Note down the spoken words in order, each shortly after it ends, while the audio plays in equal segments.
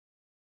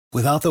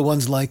Without the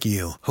ones like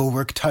you, who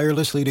work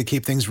tirelessly to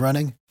keep things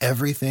running,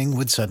 everything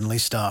would suddenly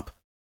stop.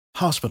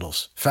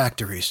 Hospitals,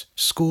 factories,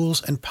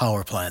 schools, and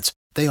power plants,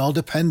 they all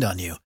depend on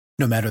you.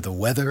 No matter the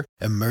weather,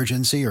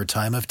 emergency, or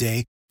time of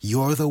day,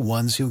 you're the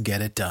ones who get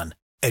it done.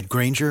 At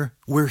Grainger,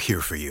 we're here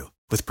for you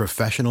with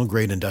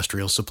professional-grade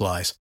industrial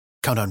supplies.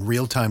 Count on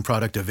real-time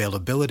product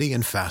availability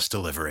and fast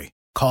delivery.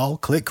 Call,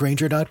 click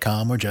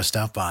Grainger.com, or just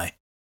stop by.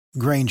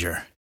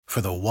 Grainger, for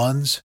the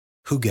ones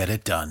who get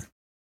it done.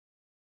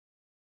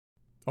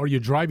 Are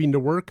you driving to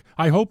work?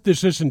 I hope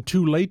this isn't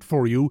too late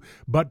for you,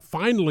 but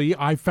finally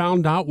I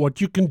found out what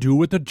you can do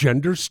with a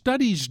gender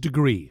studies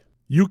degree.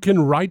 You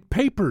can write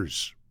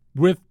papers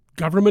with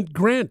government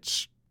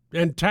grants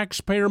and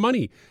taxpayer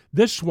money.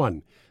 This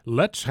one,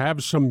 let's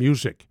have some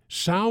music.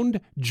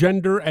 Sound,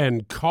 gender,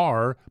 and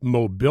car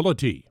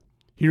mobility.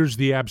 Here's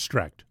the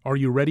abstract. Are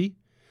you ready?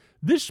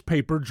 This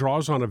paper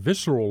draws on a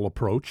visceral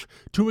approach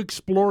to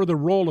explore the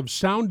role of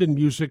sound and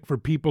music for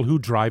people who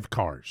drive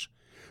cars.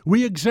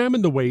 We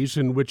examine the ways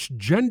in which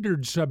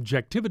gendered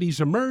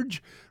subjectivities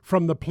emerge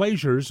from the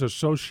pleasures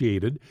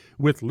associated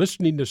with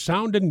listening to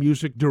sound and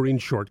music during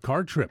short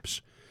car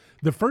trips.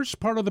 The first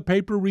part of the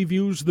paper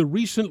reviews the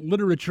recent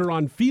literature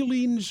on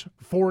feelings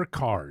for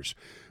cars.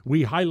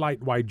 We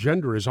highlight why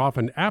gender is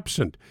often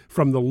absent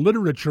from the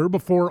literature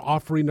before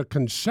offering a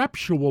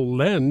conceptual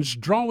lens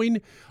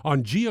drawing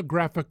on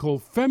geographical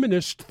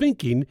feminist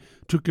thinking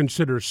to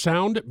consider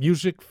sound,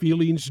 music,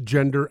 feelings,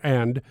 gender,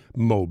 and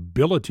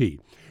mobility.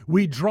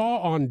 We draw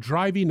on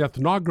driving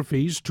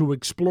ethnographies to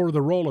explore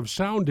the role of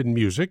sound in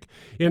music,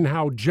 in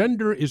how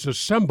gender is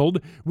assembled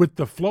with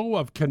the flow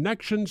of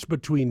connections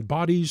between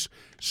bodies,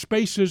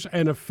 spaces,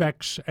 and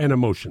effects and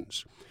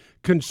emotions.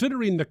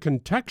 Considering the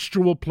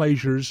contextual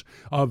pleasures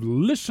of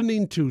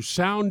listening to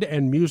sound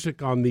and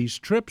music on these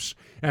trips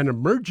and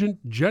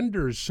emergent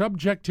gender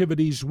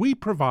subjectivities, we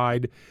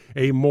provide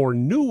a more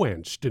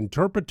nuanced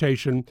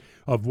interpretation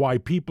of why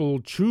people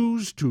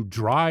choose to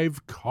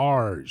drive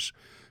cars.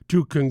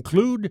 To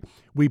conclude,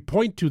 we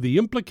point to the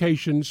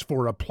implications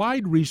for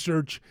applied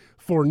research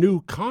for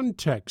new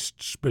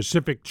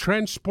context-specific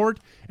transport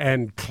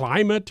and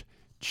climate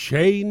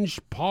change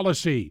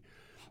policy.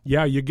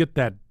 Yeah, you get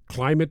that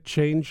climate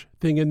change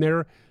thing in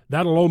there?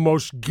 That'll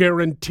almost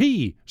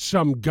guarantee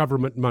some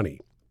government money.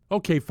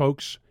 Okay,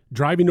 folks,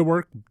 driving to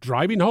work,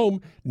 driving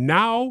home,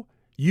 now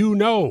you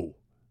know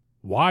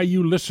why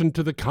you listen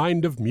to the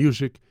kind of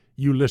music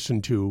you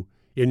listen to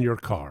in your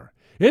car.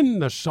 In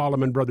the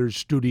Solomon Brothers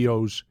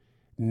Studios,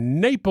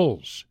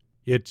 Naples,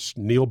 it's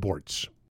Neil Bortz.